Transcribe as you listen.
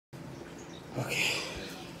Okay,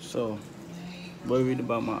 so worried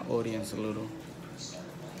about my audience a little,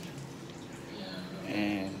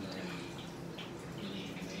 and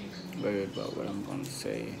worried about what I'm gonna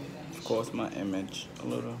say. Of course, my image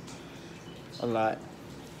a lot.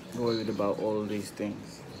 Worried about all of these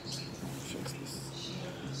things. Fix this.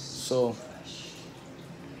 So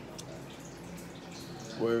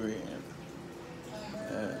worried.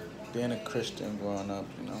 Uh, Being a Christian growing up,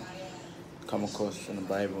 come across in the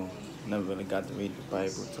Bible. Never really got to read the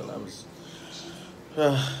Bible till I was,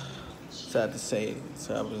 sad to say,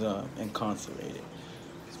 so I was incarcerated.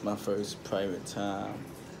 It's my first private time.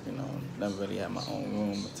 Never really had my own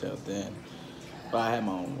room until then. Well, I had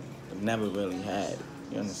my own room, but never really had it.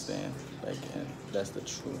 You understand? And that's the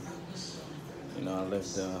truth.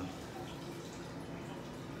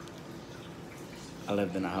 I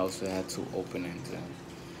lived in a house that had two openings, and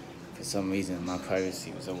for some reason, my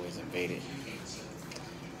privacy was always invaded.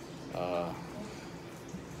 Uh,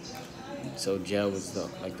 so jail was the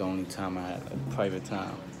only time I had a private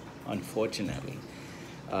time. Unfortunately,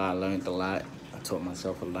 I learned a lot. I taught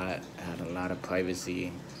myself a lot. I had a lot of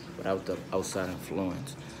privacy without the outside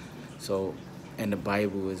influence. So, and the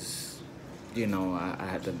Bible is, I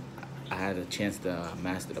had a chance to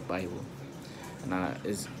master the Bible, and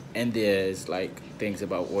in there is like things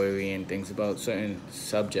about worrying, things about certain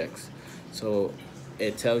subjects. So,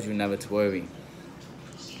 it tells you never to worry.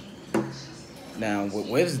 Now, with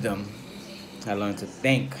wisdom, I learned to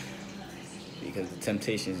think because the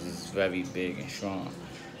temptations is very big and strong.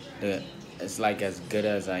 The It's like as good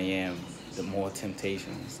as I am, the more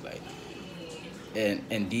temptations. Like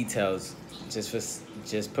in details,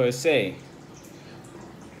 just per se,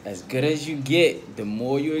 as good as you get, the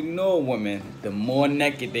more you ignore women, the more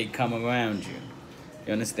naked they come around you.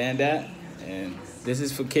 You understand that? And this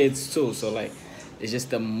is for kids too. So like, it's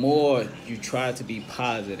just the more you try to be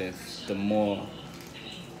positive, the more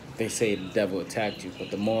they say the devil attacked you,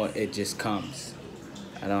 but the more it just comes.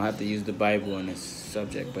 I don't have to use the Bible in this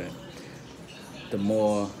subject, but the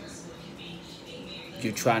more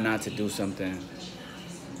you try not to do something,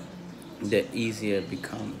 the easier it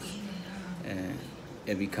becomes, and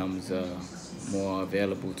it becomes more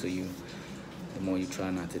available to you. The more you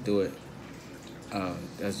try not to do it,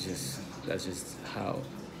 that's just how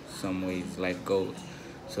some ways life goes.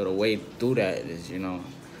 So the way through that is, you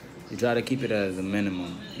try to keep it as a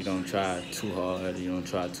minimum. You don't try too hard. You don't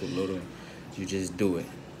try too little. You just do it.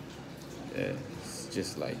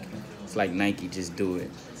 It's like Nike. Just do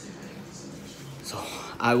it. So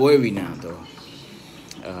I worry now, though.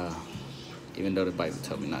 Uh, Even though the Bible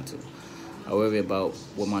told me not to, I worry about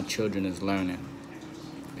what my children is learning.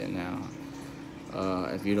 And now,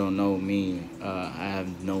 if you don't know me, I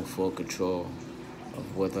have no full control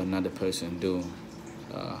of what another person do.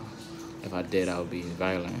 Uh, if I did, I would be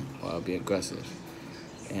violent or I would be aggressive.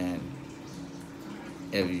 And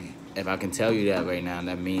if if I can tell you that right now,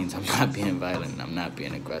 that means I'm not being violent. I'm not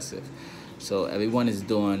being aggressive. So everyone is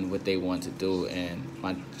doing what they want to do, and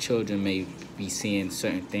my children may be seeing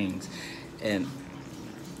certain things. And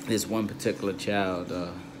this one particular child,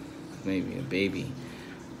 maybe a baby,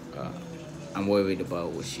 uh, I'm worried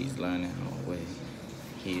about what she's learning or what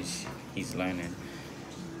he's learning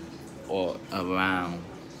or around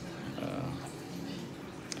uh,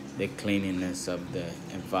 the cleanliness of the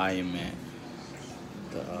environment,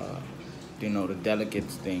 the delicate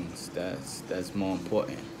things that's more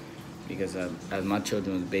important. Because as my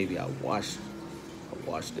children was baby, I wash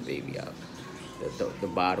the baby out, the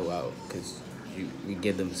bottle out, because you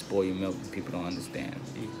give them spoiled milk. And people don't understand.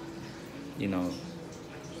 You know,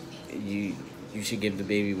 you should give the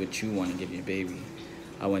baby what you want to give your baby.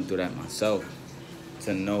 I went through that myself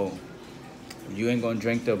to know you ain't gonna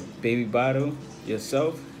drink the baby bottle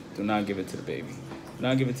yourself. Do not give it to the baby. Do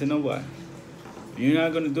not give it to nobody. If you're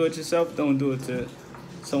not gonna do it yourself, don't do it to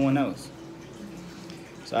someone else.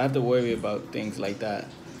 So I have to worry about things like that.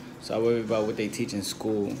 So I worry about what they teach in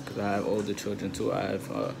school because I have older children too.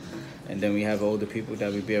 And then we have older people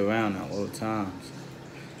that we be around at all times.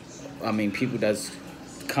 I mean, people that's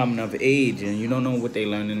coming of age, and you don't know what they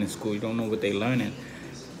learning in school. You don't know what they learning.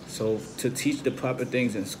 So to teach the proper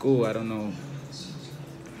things in school, I don't know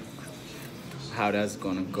how that's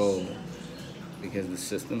gonna go because the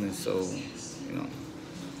system is you know,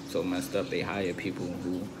 so messed up. They hire people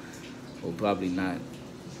who probably not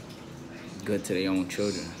good to their own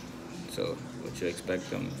children. So what you expect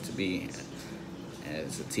them to be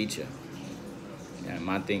as a teacher? And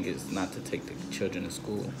my thing is not to take the children to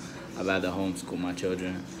school. I'd rather homeschool my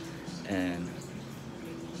children and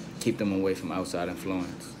keep them away from outside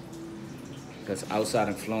influence. Because outside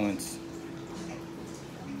influence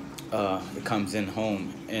it comes in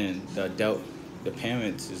home, and the adult, the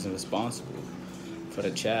parents, is responsible for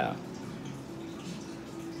the child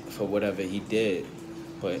for whatever he did.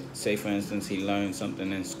 But say, for instance, he learned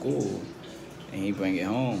something in school and he bring it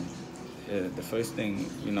home. The first thing,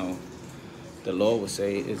 the law would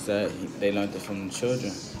say is that they learned it from the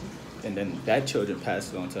children. And then that children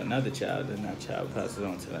passes it on to another child, and that child passes it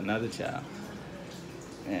on to another child.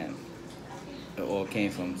 And it all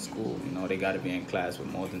came from school. They got to be in class with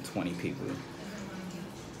more than 20 people.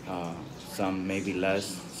 Some maybe less,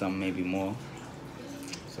 some maybe more.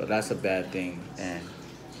 So that's a bad thing. And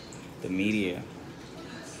the media,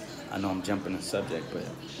 I know I'm jumping the subject, but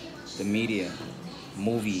the media,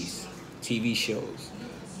 movies, TV shows,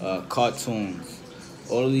 cartoons,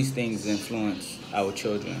 all of these things influence our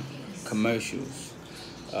children. Commercials,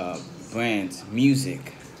 brands,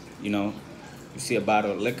 music. You see a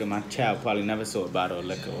bottle of liquor. My child probably never saw a bottle of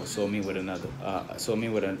liquor or saw me with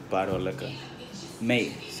a bottle of liquor.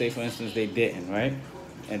 Say for instance they didn't, right?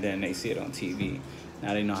 And then they see it on TV.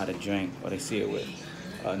 Now they know how to drink, or they see it with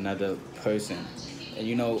another person. And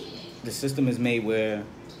the system is made where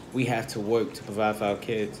we have to work to provide for our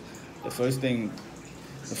kids. The first thing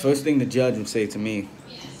the judge would say to me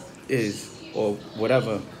is, or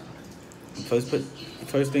whatever, the first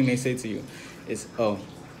thing they say to you is, oh,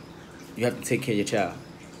 you have to take care of your child.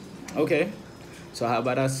 Okay, so how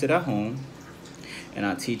about I sit at home and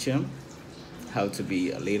I teach him how to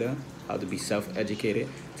be a leader, how to be self-educated,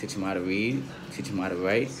 teach him how to read, teach him how to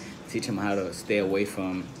write, teach him how to stay away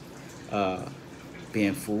from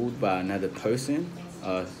being fooled by another person,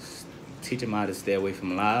 teach him how to stay away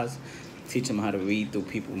from lies, teach him how to read through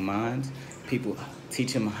people's minds,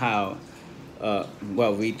 teach him how,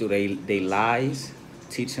 read through their lies,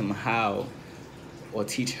 teach him how, or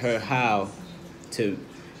teach her how to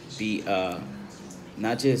be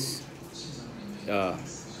not just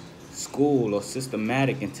school or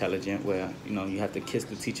systematic intelligent, where you have to kiss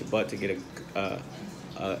the teacher butt to get a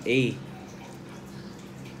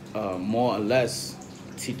more or less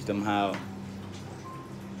teach them how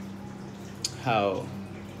to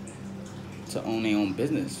own their own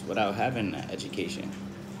business without having that education,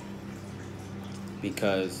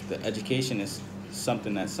 because the education is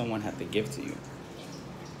something that someone has to give to you.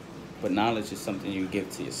 But knowledge is something you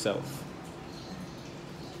give to yourself.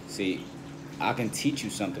 See, I can teach you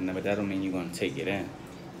something, but that don't mean you're going to take it in.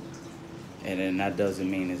 And then that doesn't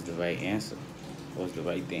mean it's the right answer or it's the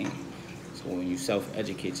right thing. So when you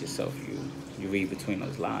self-educate yourself, you read between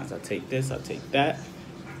those lines. I take this, I take that,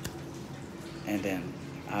 and then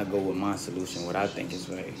I go with my solution, what I think is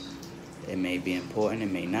right. It may be important, it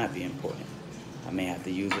may not be important. I may have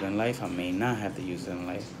to use it in life, I may not have to use it in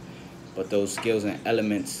life. But those skills and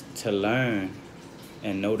elements to learn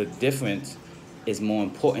and know the difference is more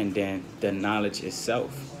important than the knowledge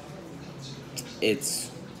itself.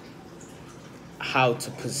 It's how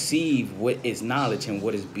to perceive what is knowledge and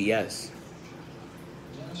what is BS.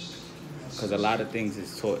 Because a lot of things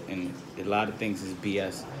is taught and a lot of things is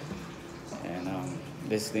BS. And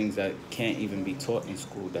there's things that can't even be taught in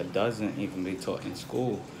school, that doesn't even be taught in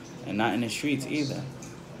school, and not in the streets either,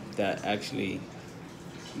 that actually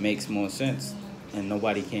makes more sense, and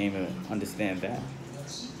nobody can even understand that.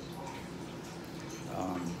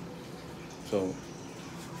 So,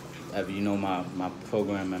 as you know, my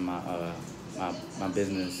program and my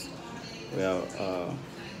business,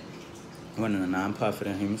 running a nonprofit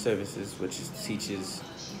in human services, which teaches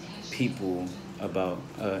people about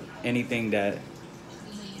anything that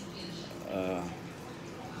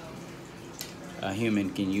a human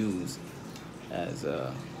can use as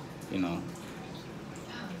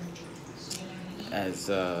as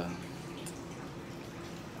a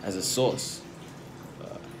source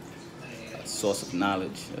of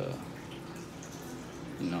knowledge.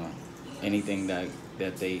 Anything that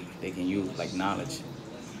they can use, like knowledge.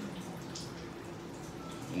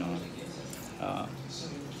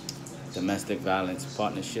 Domestic violence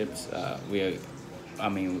partnerships.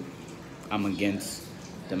 I'm against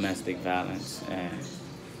domestic violence, and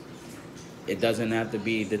it doesn't have to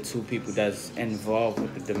be the two people that's involved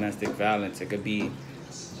with the domestic violence. It could be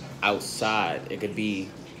outside. It could be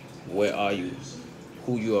where are you,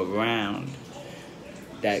 who you're around,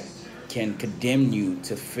 that can condemn you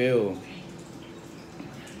to feel,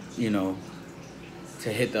 to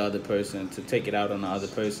hit the other person, to take it out on the other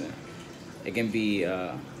person. It can be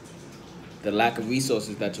the lack of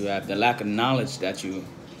resources that you have, the lack of knowledge that you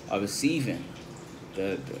are receiving,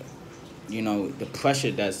 the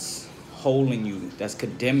pressure that's holding you, that's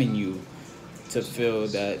condemning you to feel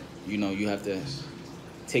that, you have to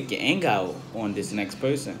take your anger out on this next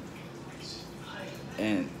person.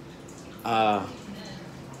 And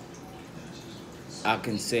I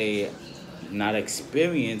can say not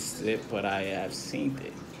experienced it, but I have seen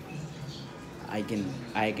it. I can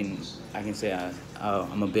I can I can say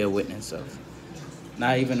I'm a bear witness of.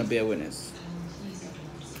 Not even a bear witness.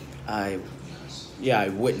 I Yeah, I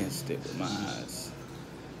witnessed it with my eyes.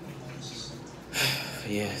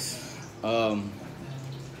 Yes.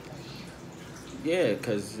 Yeah,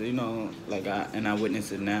 cause like I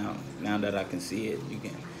witness it now. Now that I can see it,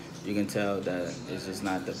 you can tell that it's just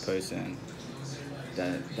not the person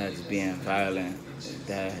that's being violent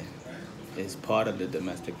that is part of the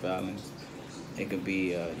domestic violence. It could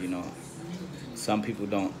be, some people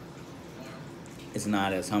don't. It's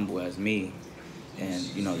not as humble as me, and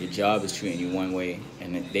your job is treating you one way,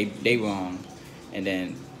 and they wrong, and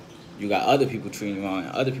then you got other people treating you wrong,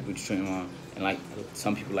 and other people treating you wrong, and like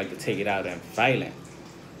some people like to take it out and violent.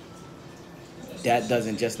 That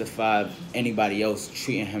doesn't justify anybody else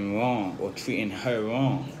treating him wrong or treating her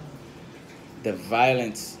wrong. The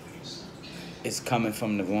violence is coming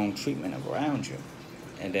from the wrong treatment around you.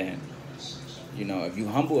 And then, if you're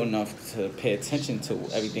humble enough to pay attention to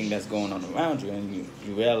everything that's going on around you, and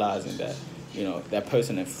you realizing that, that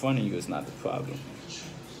person in front of you is not the problem.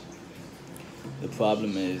 The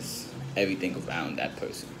problem is everything around that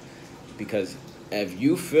person. Because if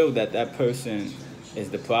you feel that that person is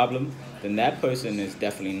the problem, then that person is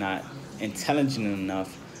definitely not intelligent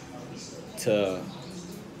enough to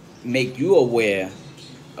make you aware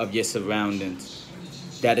of your surroundings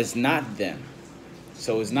that is not them.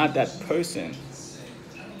 So it's not that person.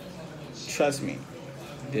 Trust me.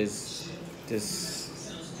 There's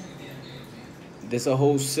there's there's a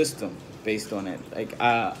whole system based on it. Like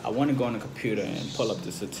I want to go on a computer and pull up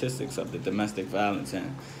the statistics of the domestic violence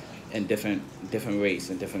and different race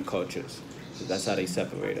and different cultures. So that's how they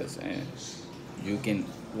separate us. And you can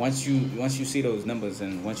once you see those numbers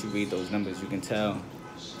and once you read those numbers, you can tell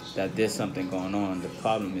that there's something going on. The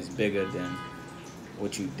problem is bigger than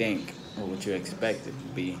what you think or what you expect it to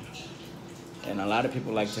be. And a lot of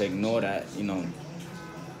people like to ignore that.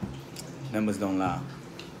 Numbers don't lie.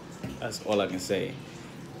 That's all I can say.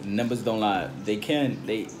 Numbers don't lie.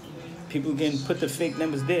 People can put the fake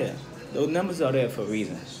numbers there. Those numbers are there for a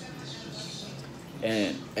reason.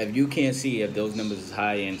 And if you can't see if those numbers is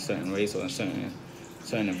high in certain race or in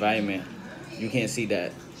certain environment, you can't see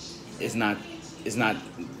that it's not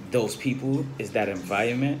those people, it's that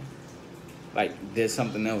environment. Like there's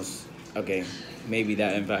something else. Okay, maybe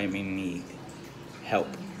that environment need help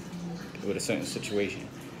with a certain situation.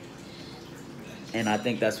 And I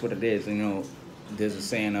think that's what it is. There's a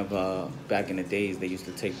saying of back in the days they used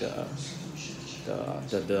to take the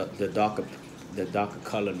darker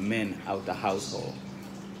colored men out the household,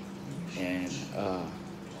 and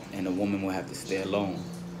the woman will have to stay alone.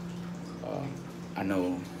 I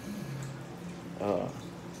know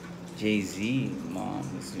Jay-Z mom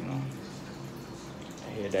is,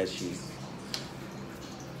 I hear that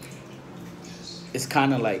it's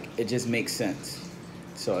kind of like it just makes sense.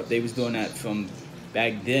 So if they was doing that from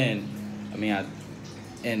back then, I mean,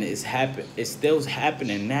 and it's still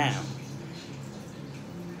happening now.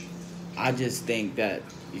 I just think that,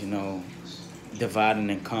 divide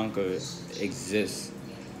and conquer exists,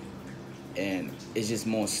 and it's just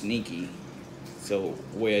more sneaky. So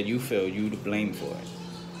where you feel you to blame for it.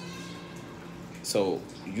 So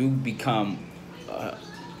you become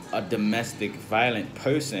a domestic violent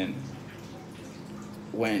person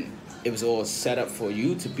when it was all set up for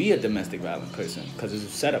you to be a domestic violent person, because it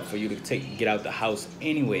was set up for you to get out the house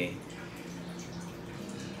anyway.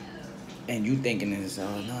 And you thinking is,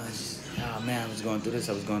 oh no, oh man, I was going through this,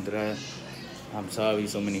 I was going through that. I'm sorry,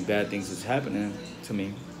 so many bad things was happening to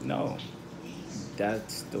me. No,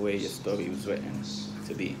 that's the way your story was written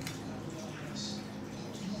to be.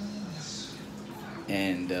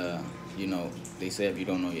 And they say if you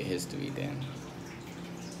don't know your history, then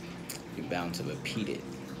you're bound to repeat it.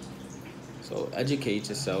 So educate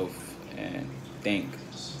yourself and think.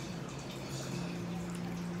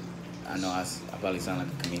 I know I probably sound like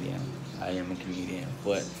a comedian. I am a comedian,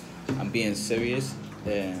 but I'm being serious,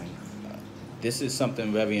 and this is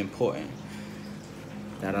something very important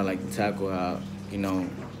that I like to tackle. I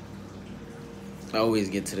always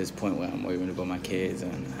get to this point where I'm worried about my kids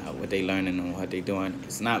and what they learning and what they doing.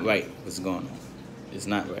 It's not right what's going on. It's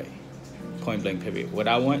not right. Point blank period. What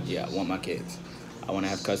I want? Yeah, I want my kids. I want to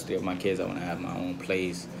have custody of my kids. I want to have my own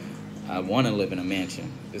place. I want to live in a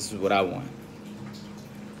mansion. This is what I want.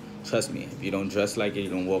 Trust me, if you don't dress like it, you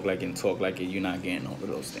don't walk like it, and talk like it, you're not getting over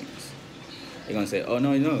those things. They're going to say, oh,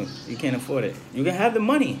 no, you can't afford it. You can have the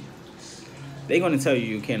money. They're going to tell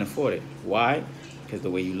you can't afford it. Why? Because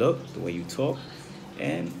the way you look, the way you talk,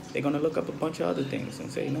 and they're going to look up a bunch of other things and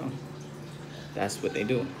say no. That's what they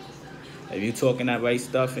do. If you talking that right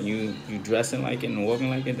stuff and you dressing like it and walking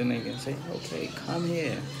like it, then they can say, okay, come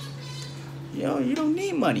here. You don't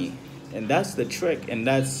need money. And that's the trick. And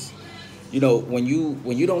that's, when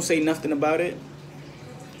you don't say nothing about it,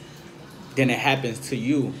 then it happens to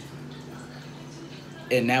you.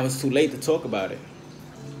 And now it's too late to talk about it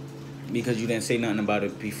because you didn't say nothing about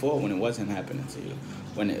it before when it wasn't happening to you,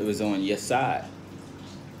 when it was on your side.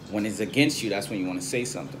 When it's against you, that's when you want to say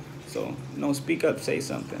something. So, speak up, say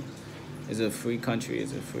something. It's a free country,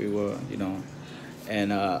 it's a free world,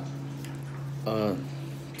 And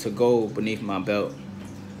to go beneath my belt,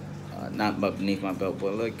 not beneath my belt,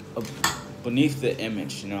 but like beneath the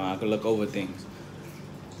image, I could look over things.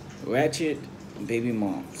 Ratchet baby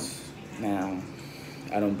moms. Now,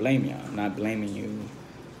 I don't blame y'all. I'm not blaming you.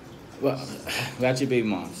 Well, ratchet baby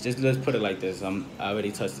moms. Let's put it like this. I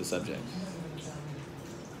already touched the subject.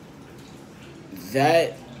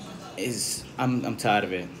 That is, I'm tired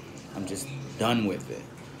of it. I'm just done with it.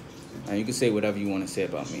 Now you can say whatever you want to say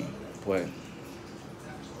about me, but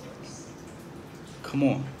come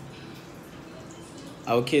on.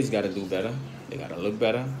 Our kids got to do better. They got to look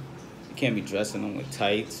better. We can't be dressing them with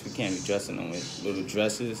tights. We can't be dressing them with little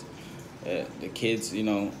dresses. The kids,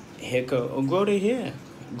 haircut or grow their hair.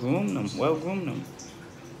 Groom them, groom them.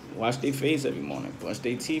 Wash their face every morning. Brush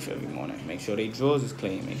their teeth every morning. Make sure their drawers is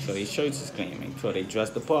clean. Make sure their shirts is clean. Make sure they dress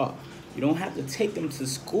the part. You don't have to take them to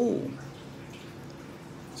school.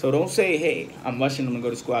 So don't say, hey, I'm rushing them to go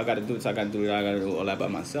to school. I got to do this. I got to do that. I got to do all that by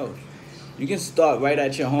myself. You can start right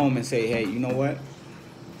at your home and say, hey, you know what?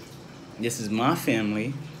 This is my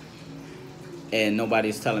family. And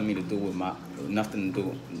nobody's telling me to do with nothing.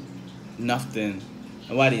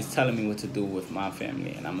 Nobody's telling me what to do with my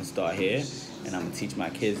family. And I'm going to start here. And I'm going to teach my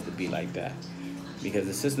kids to be like that. Because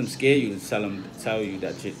the system scare you to tell you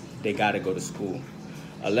that they got to go to school.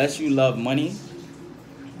 Unless you love money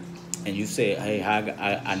and you say, hey,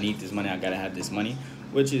 I need this money, I got to have this money,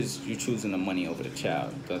 which is you choosing the money over the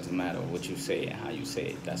child. It doesn't matter what you say and how you say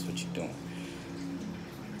it. That's what you're doing.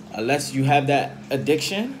 Unless you have that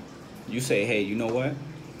addiction, you say, hey, you know what?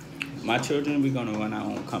 My children, we're going to run our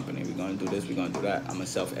own company. We're going to do this, we're going to do that. I'm going to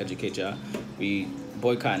self-educate y'all. We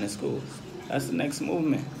boycotting the schools. That's the next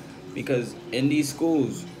movement. Because in these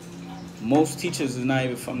schools, most teachers is not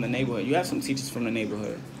even from the neighborhood. You have some teachers from the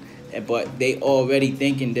neighborhood, but they already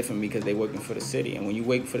thinking different because they working for the city. And when you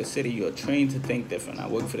work for the city, you're trained to think different. I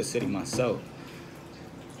work for the city myself.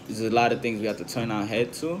 There's a lot of things we have to turn our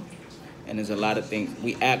head to, and there's a lot of things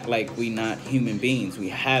we act like we not human beings. We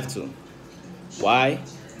have to. Why?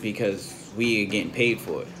 Because we are getting paid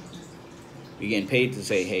for it. We're getting paid to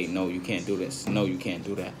say, hey, no, you can't do this. No, you can't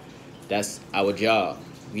do that. That's our job.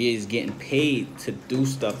 We is getting paid to do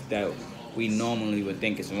stuff that we normally would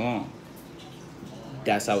think is wrong.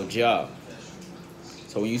 That's our job.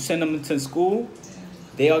 So when you send them to school,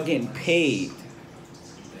 they are getting paid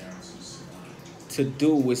to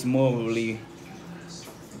do what's morally,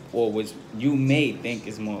 or what you may think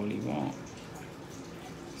is morally wrong.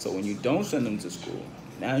 So when you don't send them to school,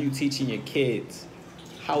 now you're teaching your kids,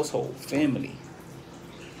 household, family,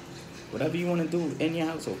 whatever you want to do in your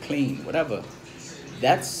household, clean, whatever.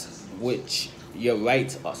 That's what your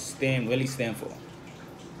rights are really stand for.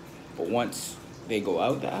 But once they go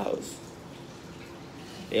out the house,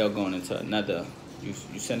 they are going into another, you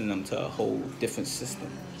sending them to a whole different system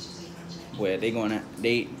where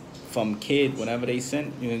from kid, whenever they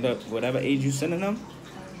send, whatever age you sending them,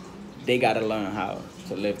 they got to learn how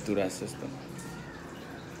to live through that system.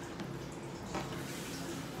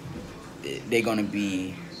 They're going to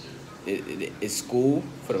be in school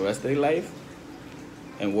for the rest of their life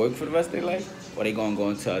and work for the rest of their life, or they going to go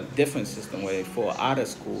into a different system where they fall out of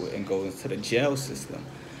school and go into the jail system.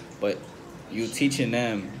 But you're teaching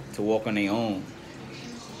them to walk on their own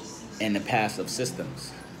in the path of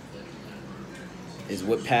systems. Is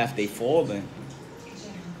what path they fall in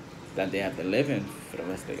that they have to live in for the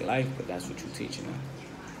rest of their life, but that's what you're teaching them.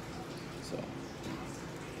 So,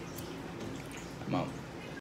 I'm out.